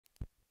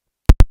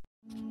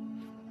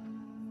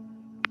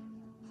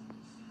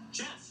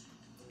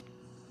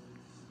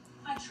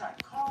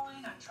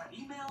tried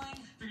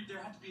emailing. Figured there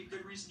had to be a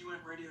good reason you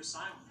went radio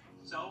silent.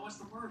 So what's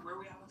the word? Where are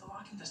we at with the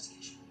lock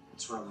investigation?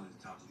 That's what I wanted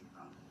to talk to you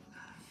about.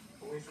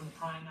 Away from the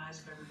prying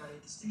eyes of everybody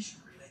at the station.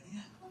 Great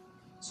idea.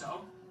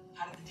 So,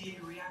 how did the DA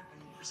react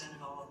when we presented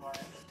all of our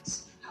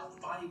evidence? How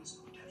the body was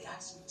moved, how the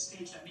accident was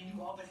staged? I mean,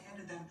 you all but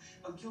handed them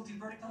a guilty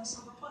verdict on a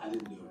silver platter. I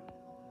didn't do it.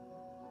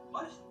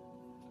 What?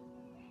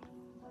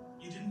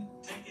 You didn't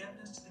take the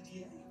evidence to the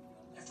DA?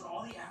 After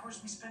all the hours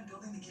we spent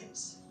building the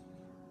case?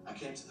 I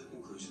came to the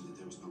conclusion that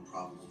there was no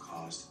probable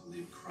cause to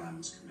believe a crime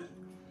was committed.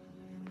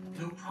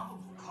 No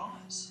probable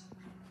cause?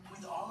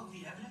 With all of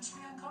the evidence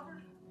we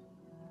uncovered?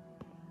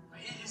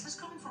 Is this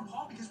coming from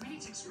Paul? Because we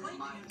need to explain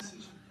my to him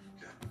decision.